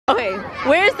Okay,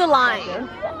 where's the line?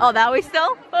 Oh, that way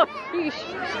still? Oh,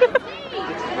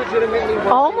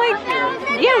 oh my god.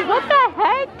 Yeah, what the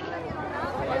heck?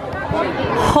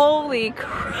 Holy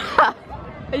crap.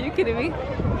 Are you kidding me?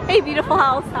 Hey, beautiful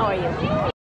house. How are you?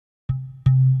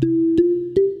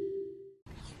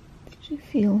 Did you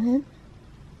feel him?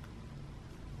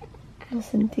 ¿Lo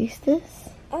sentiste?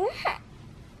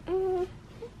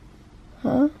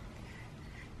 Huh?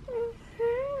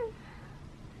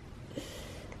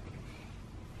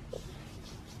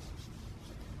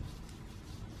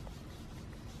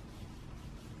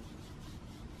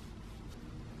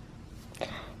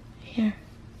 Here.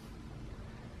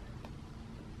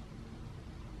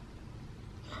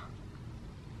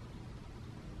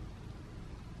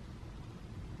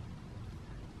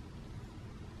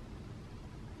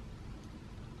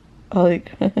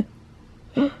 Like,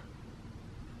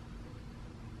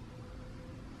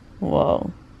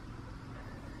 wow.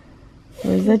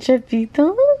 ¿Ves a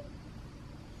Chapito?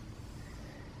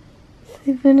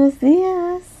 Sí, buenos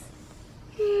días.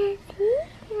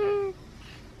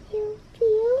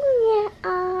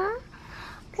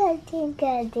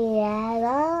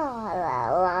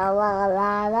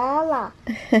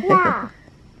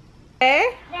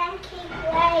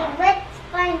 Let's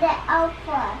find the elf.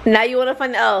 Now you want to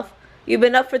find the elf. You've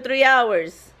been up for 3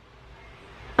 hours.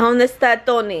 ¿Dónde está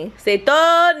Tony? Say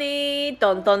Tony.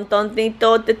 Ton ton ton ton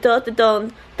ton ton ton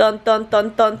ton ton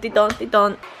ton ton ton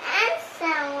ton. I'm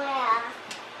somewhere.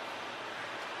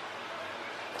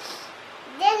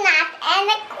 There's not an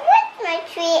Christmas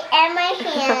tree in my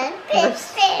hand.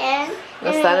 This fan. No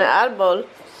está en el árbol.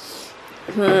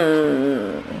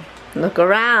 Look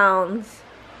around.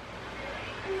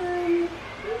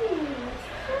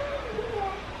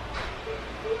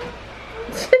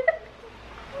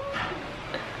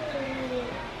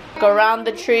 Look around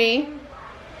the tree.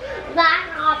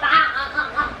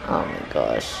 Oh my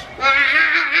gosh.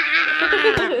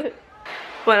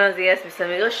 Buenos días, mis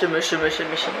amigos. Shimmer, shimmer,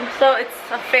 shimmer, shimmer. So it's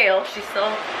a fail. She's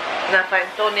still not fine.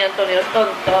 Antonio,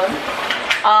 ton, ton.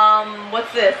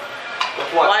 What's this?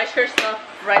 What? Why is her stuff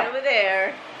right over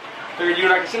there? Figured you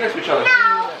and I could sit next to each other.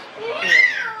 No.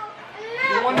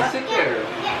 You want to sit there.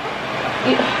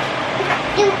 You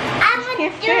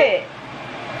can't fit.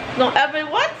 No, Evan,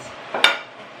 what?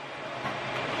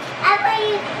 Ever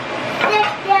you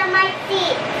sit on my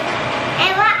seat.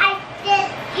 And what I sit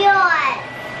yours.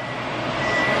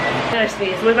 I'm gonna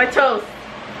sneeze with my toast.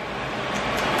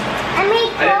 I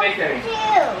made I didn't make any.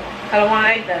 too. I don't want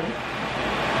egg then.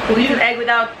 Who eats an egg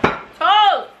without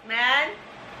toast, man?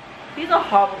 He's a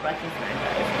horrible breakfast man,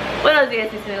 guys. Buenos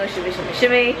días, mis amigos. Shimmy, shimmy,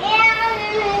 shimmy.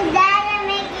 And Dad, I'm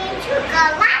making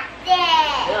chocolate.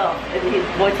 Oh, and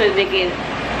BOYTOY's making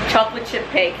chocolate chip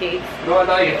pancakes. No,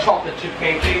 now you get chocolate chip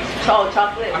pancakes. Oh,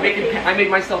 chocolate. I made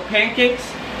myself pancakes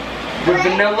with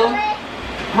vanilla,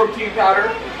 protein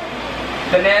powder,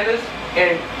 bananas,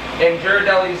 and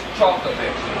Ghirardelli's chocolate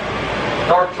mix.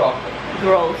 Dark chocolate.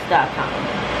 Gross.com.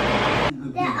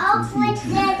 The elf was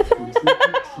there.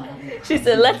 She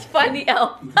said, let's find the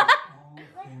elf.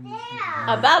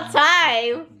 About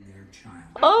time.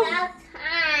 Oh, About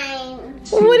time.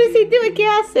 what does he do? ¿Qué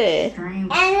hace? And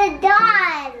the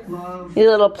dog. He's a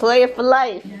little player for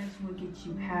life.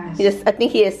 I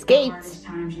think he escaped.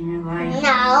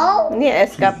 No. Yeah,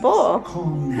 escapó.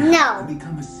 No.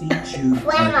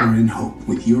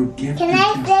 Can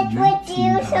I sit with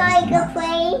you so I can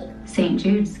play? St.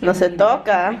 Jude's. No se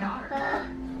toca.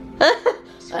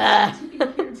 How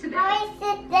do I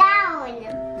sit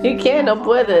down? You can't, no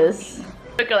puedes.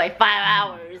 Took her like 5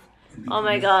 hours. Oh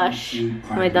my gosh.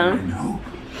 Am I done?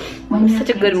 It's such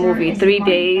a good movie. 3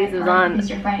 days. It was on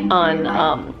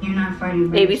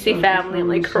ABC Family. I'm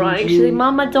like crying. She's like,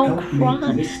 Mama, don't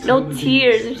cry. No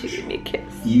tears. And she gave me a kiss.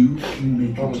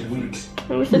 It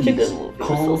was such a good movie. It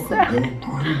was so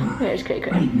sad. There's cray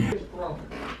cray.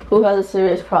 Who has a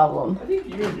serious problem? I think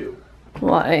you do.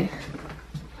 Why?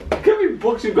 Look how many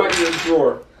books you got in your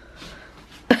drawer.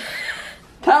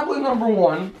 Tablet number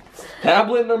 1.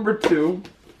 Tablet number 2.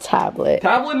 Tablet.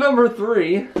 Tablet number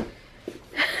 3.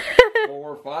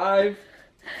 4, 5.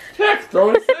 6. Throw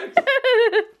in 6.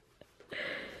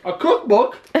 A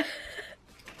cookbook.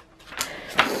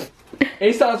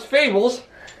 Aesop's Fables.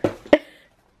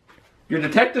 Your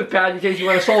detective pad in case you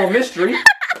want to solve a mystery.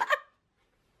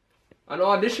 An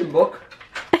audition book.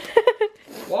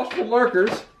 Washable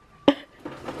markers.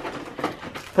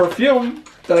 Perfume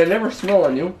that I never smell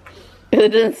on you. It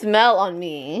doesn't smell on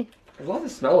me. I love the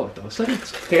smell of it though. It's such a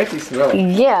fancy smell.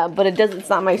 Yeah, but it's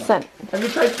not my scent. Have you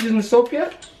tried using soap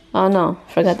yet? Oh no,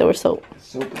 forgot there was soap.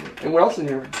 Soap in it. And what else in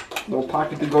here? Little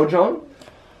pocket to go, John.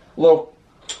 Little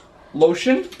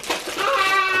lotion.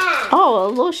 Oh, a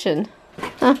lotion.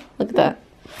 Huh, look at that.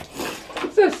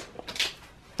 What's this?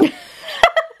 My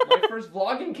first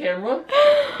vlogging camera.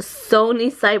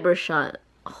 Sony Cybershot.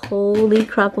 Holy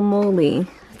crap-a-moly.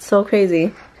 It's so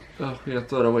crazy. Oh, yeah,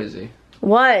 throw it away, Z.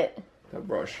 What? That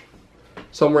brush.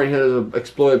 Somewhere in here there's an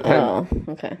exploded pen. Oh,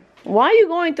 okay. Why are you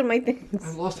going through my things?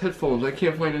 I lost headphones. I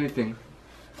can't find anything.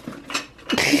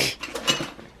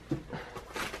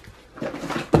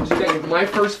 My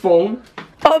first phone.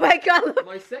 Oh my god.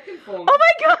 My second phone. Oh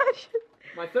my gosh.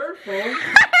 My third phone.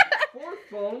 Fourth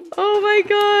phone. Oh my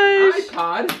gosh.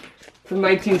 iPod from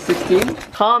 1916.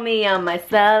 Call me on my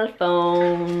cell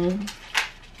phone.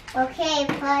 Okay,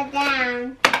 put it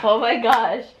down. Oh my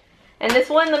gosh. And this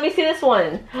one, let me see this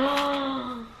one.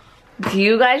 Do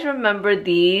you guys remember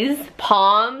these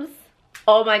palms?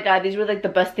 Oh my god, these were like the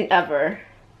best thing ever.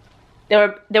 They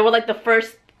were like the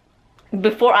first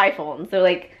before iPhones. They're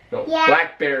like No, Yeah.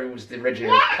 BlackBerry was the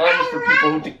original. Palm was for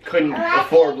people who couldn't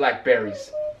afford Blackberries.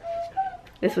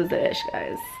 this was the ish,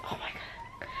 guys. Oh my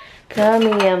god. Call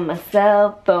me on my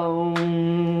cell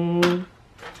phone.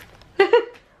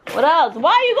 What else?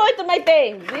 Why are you going through my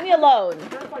things? Leave me alone. I'm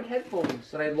trying to find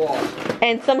headphones that I lost.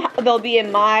 And somehow they'll be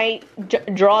in my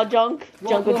draw junk.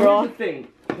 Junk of draw. Here's the thing.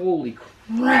 Holy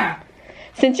crap.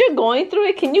 Since you're going through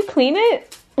it, can you clean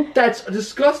it? That's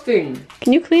disgusting.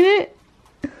 Can you clean it?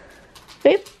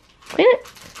 Babe, clean it.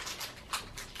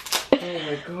 Oh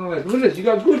my god. Look at this. You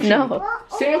got Gucci. No.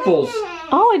 Samples.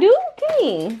 Oh, I do?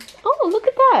 Dang. Oh, look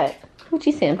at that.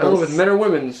 Gucci I don't know if samples. it's men or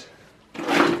women's.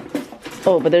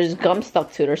 Oh, but there's gum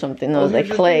stuck to it or something. That was like here's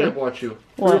the clay. thing I bought you.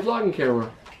 What? Your vlogging camera.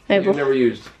 Hey, You've bro. never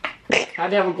used. Had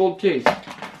to have a gold case.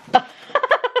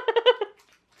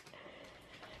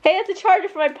 Hey, that's a charger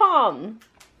for my palm.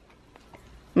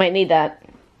 Might need that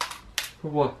For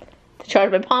what? to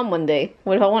charge my palm one day.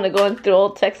 What if I want to go in through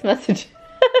old text messages?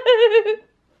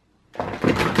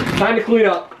 Time to clean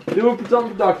up. Do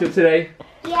something productive today.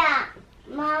 Yeah,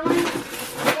 Mom, there's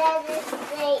this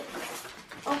plate.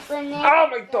 Open it. Oh,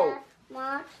 my toe.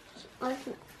 Mom,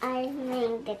 I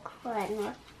made the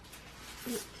corner.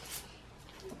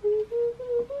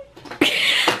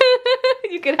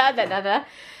 You can have that, Nana.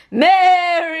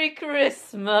 Merry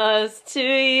Christmas to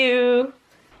you.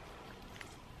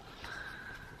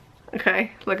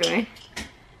 Okay, look at me.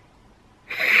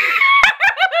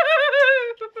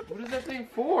 What is that thing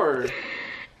for?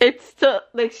 It's to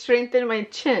like strengthen my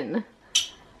chin,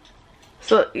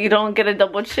 so you don't get a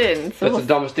double chin. So That's the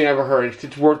dumbest thing I ever heard.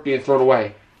 It's worth being thrown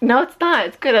away. no, it's not.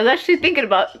 It's good. I was actually thinking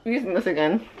about using this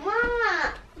again.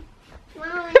 Mama,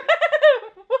 Mama,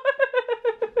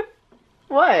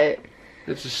 What?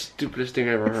 It's the stupidest thing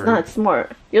I ever heard. It's not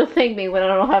smart. You'll thank me when I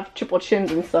don't have triple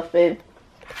chins and stuff, babe.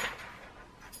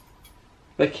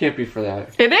 That can't be for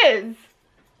that. It is.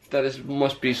 That is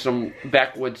must be some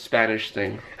backwoods Spanish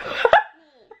thing.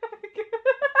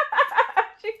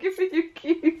 She giving you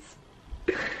keys.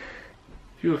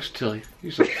 You look silly.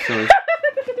 You look silly.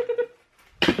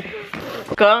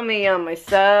 Call me on my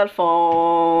cell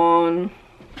phone.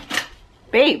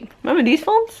 Babe, remember these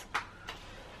phones?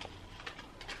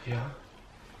 Yeah.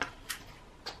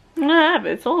 I have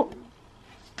it. It's all...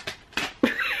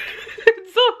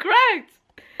 it's all cracked.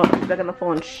 Oh, back on the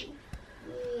phone. Shh.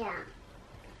 yeah.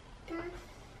 That's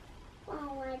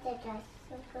why the dress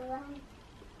so good.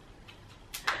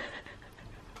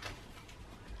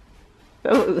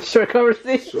 That was a short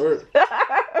conversation. Short.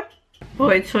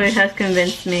 BOYTOY has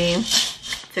convinced me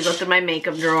to go through my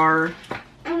makeup drawer.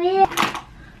 I mean,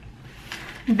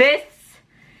 This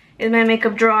is my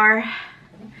makeup drawer.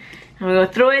 I'm gonna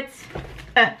go through it.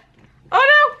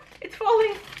 Oh no, it's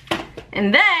falling.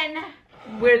 And then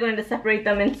we're going to separate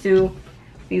them into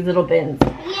these little bins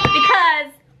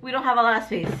because we don't have a lot of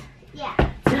space yeah.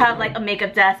 to have like a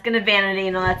makeup desk and a vanity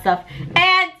and all that stuff.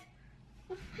 And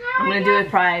I'm gonna do it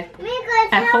with pride.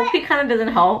 I hope he kind of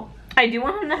doesn't help. I do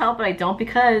want him to help, but I don't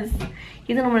because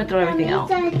he's gonna want to throw everything out.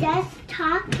 Just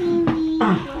talking.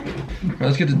 Alright,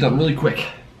 let's get this done really quick.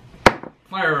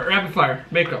 Fire, rapid fire,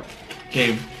 makeup,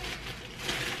 game.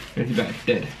 Anti-bag,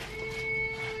 dead.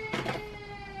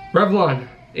 Revlon,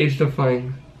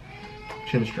 age-defying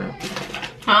chin strap.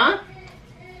 Huh?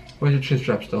 Why is your chin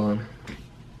strap still on?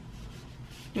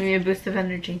 Give me a boost of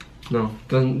energy. No,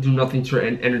 doesn't do nothing to your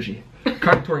energy.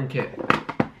 Contouring kit.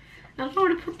 I don't know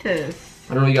where to put this.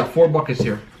 I don't know, you got 4 buckets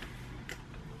here.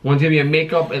 One's gonna be a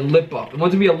makeup and lip bucket.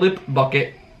 One's gonna be a lip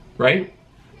bucket, right?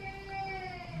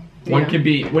 One Yeah. could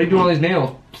be, what are you doing all these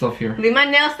nail stuff here? Leave my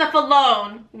nail stuff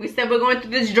alone. We said we're going through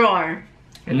this drawer.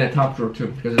 And that top drawer too,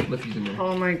 because there's lippies in there.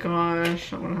 Oh my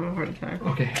gosh, I'm gonna have a heart attack.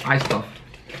 Okay, eye stuff.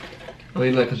 I'll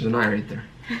leave that because there's an eye right there.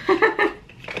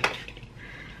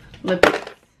 Lip.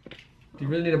 Do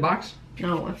you really need a box?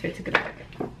 No, I'm afraid to get it back.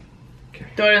 Okay.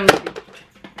 Throw it in Lippy.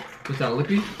 What's that, a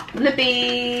lippy?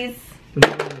 Lippies. Put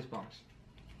it in this box.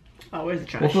 Oh, where's the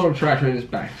trash? We'll throw the trash in this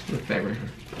bag. This bag right here.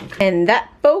 And that,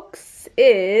 folks,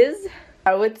 is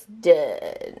how it's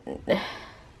done.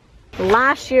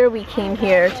 Last year we came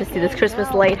here to see this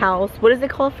Christmas lighthouse. What is it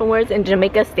called? From where it's in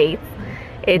Jamaica States.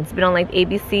 It's been on like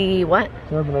ABC, what?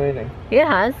 It's never been on anything. Yeah, it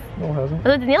has. No, it hasn't.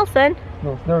 That's what Danielle said.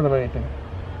 No, it's never been on anything.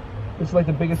 It's like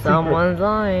the biggest Someone's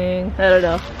lying. I don't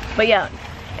know. But yeah,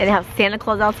 and they have Santa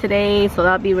Claus out today, so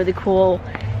that'll be really cool.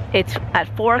 It's at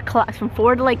 4 o'clock, it's from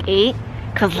 4 to like 8.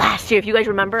 Cause last year, if you guys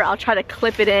remember, I'll try to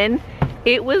clip it in.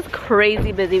 It was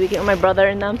crazy busy. We came with my brother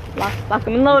and them, lock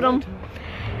them and load them.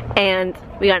 And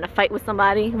we got in a fight with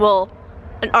somebody. Well,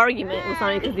 an argument with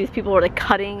somebody because these people were like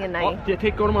cutting and Oh, yeah,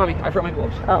 go to mommy. I forgot my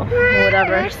gloves. Oh,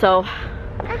 whatever. So,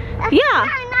 yeah,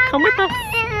 come with us.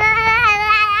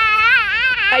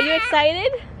 Are you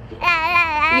excited?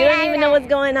 You don't even know what's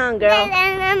going on, girl.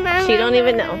 She don't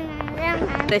even know.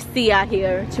 The sea out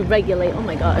here to regulate. Oh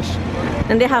my gosh.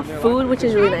 And they have food, which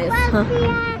is really nice. Huh?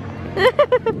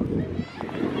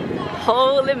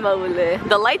 Holy moly.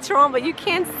 The lights are on, but you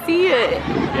can't see it.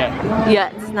 Yeah.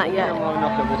 Yet. It's not yet. Long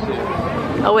enough that we'll see it.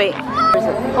 Oh wait.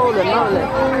 Holy moly.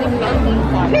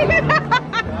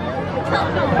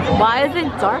 Why is it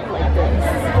dark like this?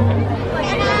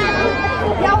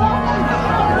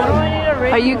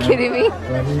 Are you kidding me?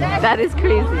 That is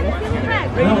crazy.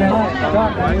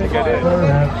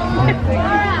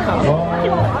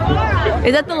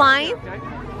 Is that the line?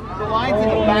 The line's in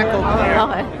the back over there.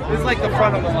 Okay. It's like the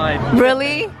front of the line.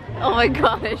 Really? Oh my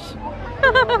gosh. No,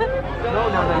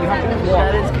 you have to walk.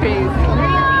 That is crazy.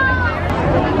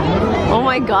 Oh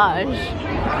my gosh.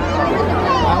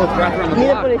 Oh, it's right around the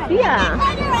Mira, block. policía.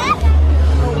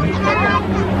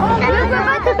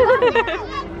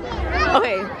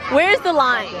 Okay, where's the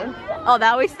line? Oh,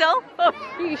 that way still? Oh,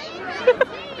 sheesh.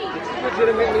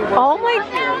 Oh my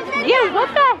god. Yeah, what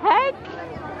the heck?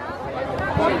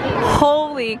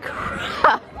 Holy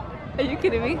crap. Are you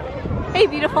kidding me? Hey,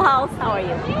 beautiful house. How are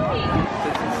you?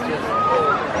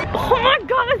 Oh my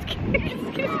god, it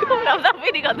keeps going. I'm not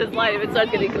waiting on this line if it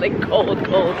starts getting like cold.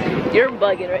 You're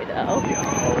bugging right now.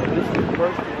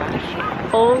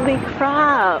 Holy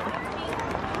crap.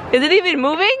 Is it even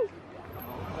moving?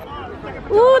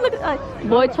 Ooh, look at that.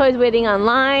 BOYTOY's waiting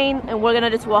online, and we're gonna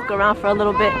just walk around for a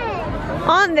little bit.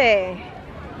 On there.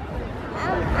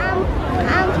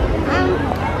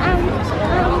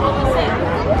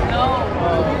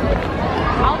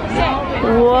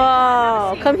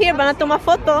 Wow. Come here, van a tomar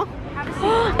foto.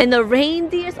 And the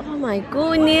reindeers. Oh my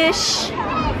goodness.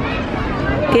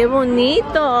 Qué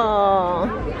bonito.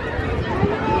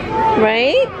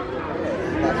 Right?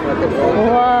 That's what they do.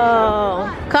 Whoa.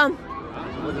 Come.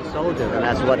 With a soldier, and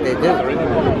that's what they do.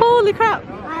 Holy crap.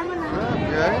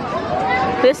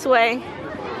 This way.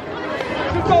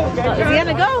 Oh, is he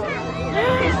gonna go?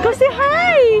 Go say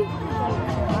hi.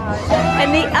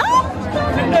 And the elf.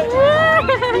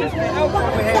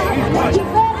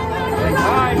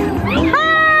 Hi.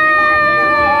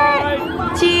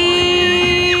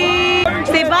 Cheese.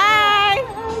 Say bye.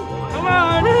 Come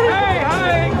on. Hey,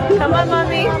 hi. Come on,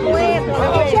 mommy.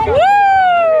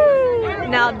 Woo!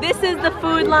 Now this is the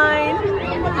food line.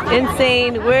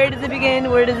 Insane. Where does it begin?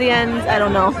 Where does it end? I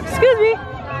don't know. Excuse me.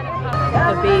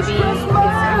 The baby is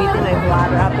squeezing my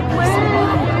bladder out the pussy.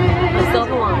 There's still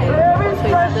the line. So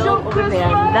it's still over there.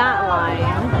 That line.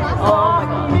 Oh my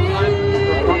god.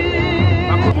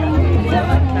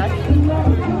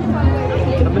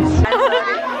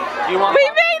 You want We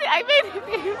made it! I made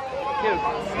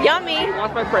it! Yummy! You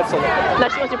want my pretzel? Now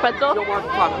she wants your pretzel? Don't want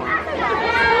popcorn.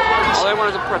 All I want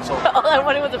is a pretzel. All I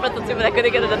wanted was a pretzel too, but I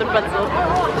couldn't get another pretzel.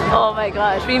 Oh my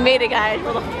gosh, we made it, guys.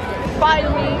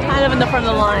 Finally, kind of in the front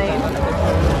of the line.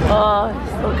 Oh,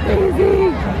 it's so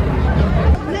crazy.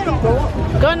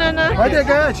 Go, Nana. Right there,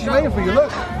 guys. She's waiting for you.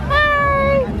 Look.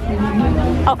 Hi.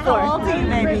 Oh, 4.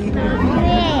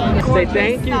 Say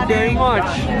thank you very much.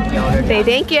 Say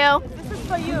thank you.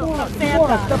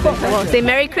 Well, say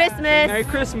Merry Christmas. Merry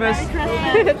Christmas.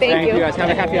 Thank you. guys. Have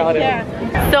a happy holiday.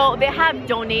 So they have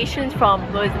donations from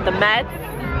the Mets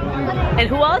and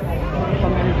who else?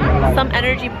 Some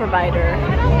energy provider,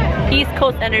 East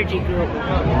Coast Energy Group,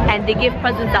 and they give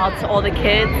presents out to all the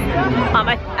kids.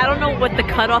 I don't know what the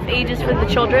cutoff age is for the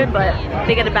children, but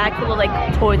they get a bag full of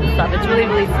like toys and stuff. It's really,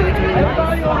 really sweet. It's really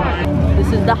nice.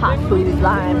 This is the hot food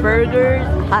line: burgers,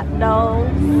 hot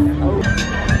dogs. Oh.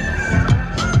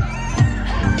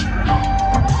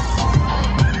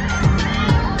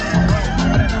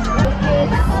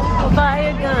 Buy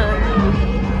a gun.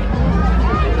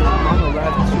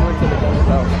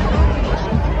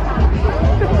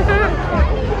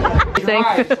 Close your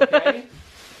eyes, okay?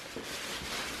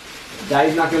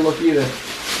 Daddy's not gonna look either.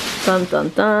 Dun dun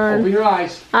dun. Open your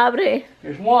eyes. Abre.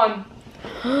 Here's one.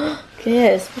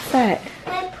 Yes, what's that?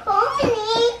 My pony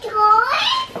toy.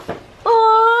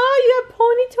 Oh, you have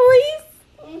pony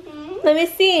toys? Let me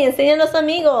see. Enseña a los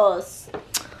amigos.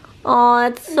 Oh,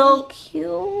 that's so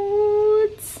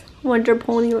cute. Wonder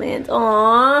Ponyland.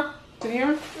 Aw. In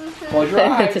here. Close your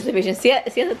eyes. Anticipation.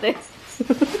 Siéntate.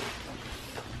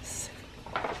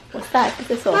 What's that? ¿Qué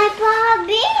es eso? My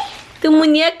Bobby. ¿Tu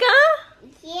muñeca?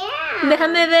 Yeah.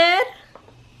 Déjame ver.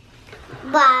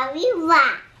 Bobby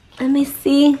rock. Let me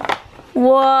see.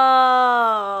 Whoa.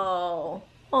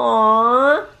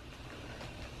 Aww.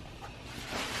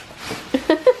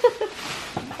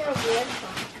 So beautiful.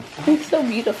 It's so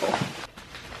beautiful.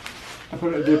 I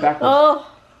put it backwards. Oh,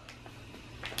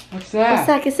 What's that? what's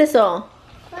that? ¿Qué es eso?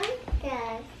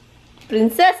 Princess.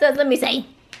 Princesas. Let me see.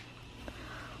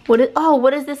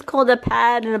 What is this called? A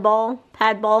pad and a ball?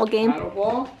 Pad ball game? Paddle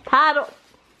ball?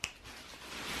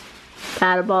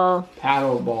 Paddle ball.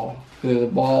 Paddle ball. There's a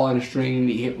ball and a string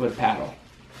that you hit with a paddle.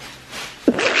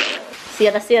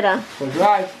 Cierra. Close your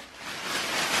eyes.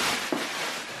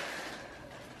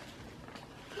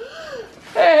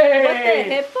 Hey! What the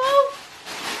hippo?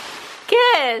 ¿Qué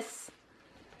es?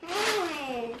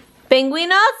 Hey.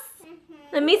 Penguinos?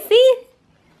 Let me see.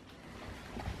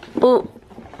 Ooh.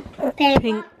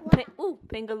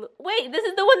 Pengaloo. Wait, this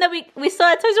is the one that we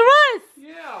saw at Toys R Us.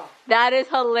 Yeah. That is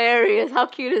hilarious. How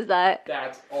cute is that?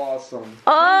 That's awesome.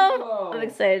 Oh, Pengaloo. I'm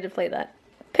excited to play that.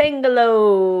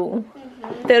 Pengaloo.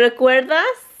 ¿Te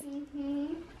recuerdas?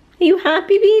 Are you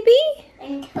happy, baby?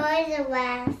 And Toys R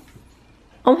Us.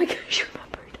 Oh my gosh, you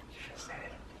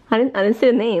remembered. I didn't say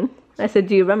the name. I said,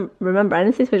 do you remember? I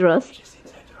didn't say Toys R Us.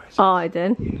 Oh, I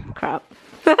did? Crap.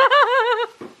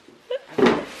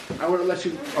 I would have let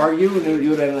you argue and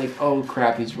you would have been like, oh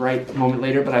crap, he's right a moment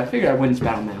later, but I figured I'd win this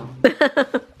battle now.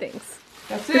 Thanks.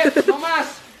 That's it. No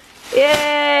más.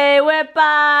 Yay,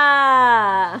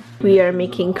 Wepa! We are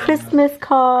making Christmas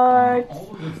cards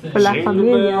for La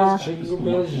Familia.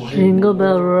 Jingle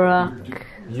Bell Rock.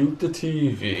 Mute the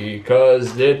TV,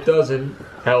 because it doesn't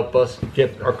help us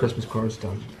get our Christmas cards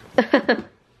done. Good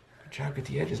job, get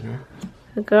the edges, man.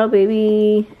 Good girl,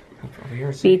 baby. Over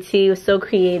here, see? BT was so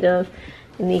creative.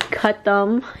 And he cut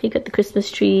them. He cut the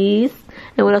Christmas trees.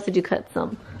 And what else did you cut?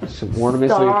 Some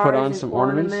ornaments that we put on, stars some and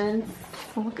ornaments.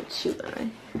 Oh, look at you, guy.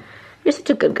 You're such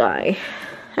a good guy.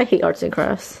 I hate arts and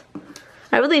crafts.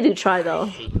 I really do try, though.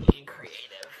 Being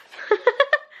creative.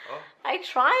 I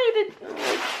try to,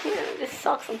 it just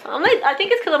sucks sometimes. I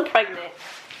think it's because I'm pregnant.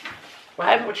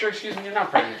 What's your excuse when you're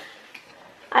not pregnant?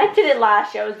 I did it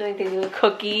last year. I was doing things with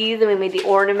cookies and we made the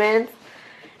ornaments.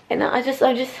 And I just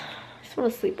want to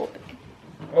sleep all day.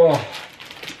 Oh.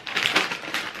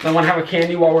 Don't want to have a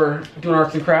candy while we're doing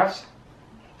arts and crafts?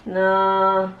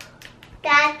 No.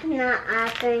 That's not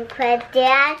arts and crafts.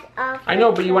 That's arts. I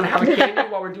know, but you want to have a candy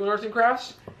while we're doing arts and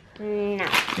crafts? No.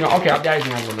 No, okay, Daddy's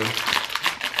gonna have one then.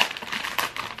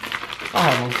 I'll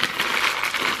have one.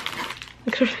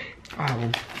 I'll have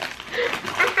one.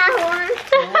 I have one.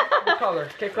 What color?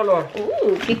 ¿Qué color?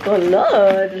 Ooh, qué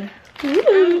color.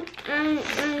 Ooh.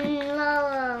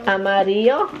 Lower.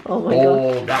 Amarillo. Oh my god.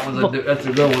 Oh, that's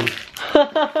a good one.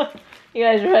 You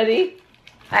guys ready?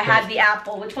 I had the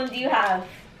apple. Which one do you have?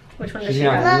 Which one does she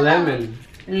have? Yeah, lemon.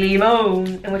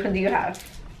 Limon. And which one do you have?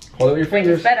 Hold up your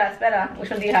fingers. Espera.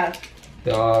 Which one do you have?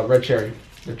 The red cherry.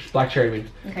 The black cherry, I mean.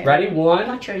 Okay. Ready? One,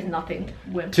 Black cherry's nothing.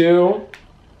 Wimp. 2,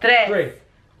 Tres.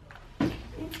 3.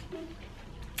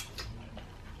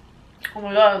 Oh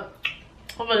my god.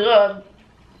 Oh my god.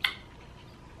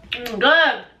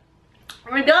 Good.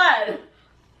 Oh my god.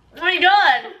 Oh my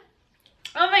god.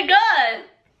 Oh my god.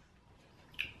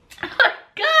 Oh my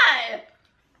god.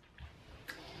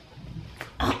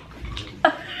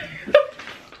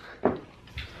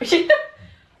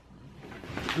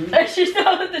 She's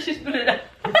not that she's put it out.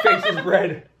 Her face is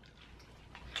red.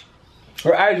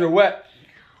 Her eyes are wet.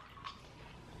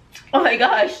 Oh my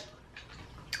gosh.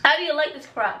 How do you like this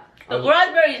crap? The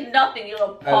raspberry is nothing, you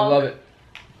little punk. I love it.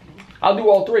 I'll do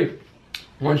all 3.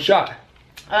 One shot.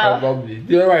 I love these.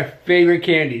 These are my favorite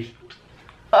candies.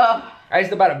 I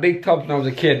used to buy a big tub when I was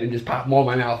a kid and just pop them all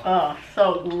in my mouth. Oh,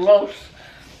 so gross.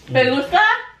 ¿Te gusta?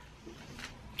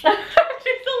 She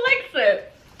still likes it.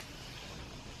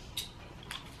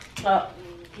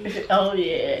 Oh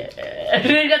yeah.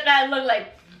 She got that look like,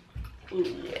 ooh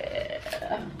yeah.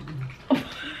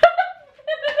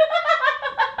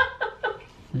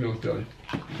 No, done.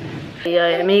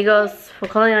 Yeah, amigos, we're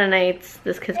calling it a night.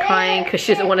 This kid's crying because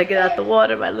she doesn't want to get out the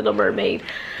water, my little mermaid.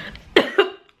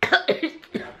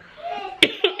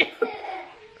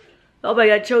 Oh my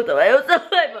god, choked up. I was so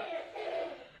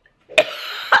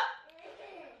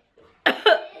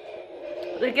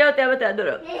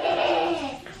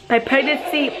my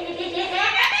pregnancy,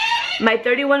 my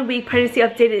 31-week pregnancy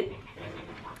update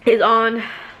is on,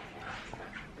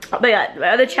 oh my god, my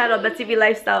other channel, Betsy V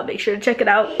Lifestyle. Make sure to check it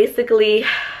out. Basically,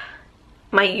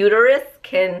 my uterus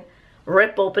can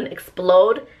rip open,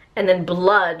 explode, and then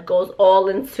blood goes all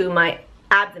into my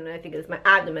abdomen. I think it's my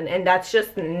abdomen, and that's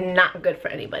just not good for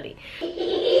anybody.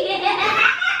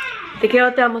 Te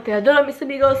quiero, te amo, te adoro, mis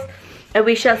amigos, and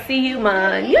we shall see you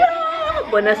mañana.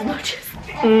 Buenas noches.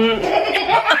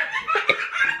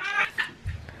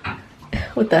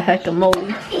 What the heck, a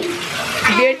moly?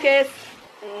 Beard kiss.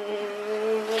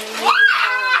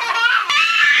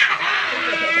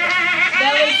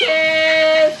 Belly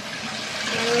kiss.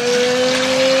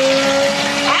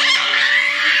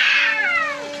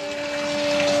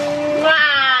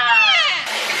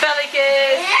 Belly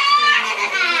kiss.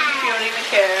 You don't even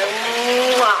care.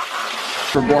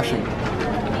 For blushing.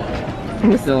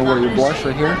 Then where you blush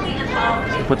right here,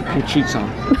 you put the pink cheeks on.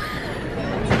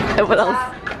 And what else?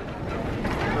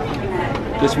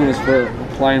 This one is for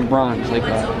applying bronze, like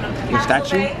a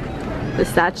statue. The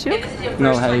statue? You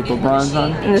know how you put bronze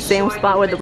on? In the same spot where the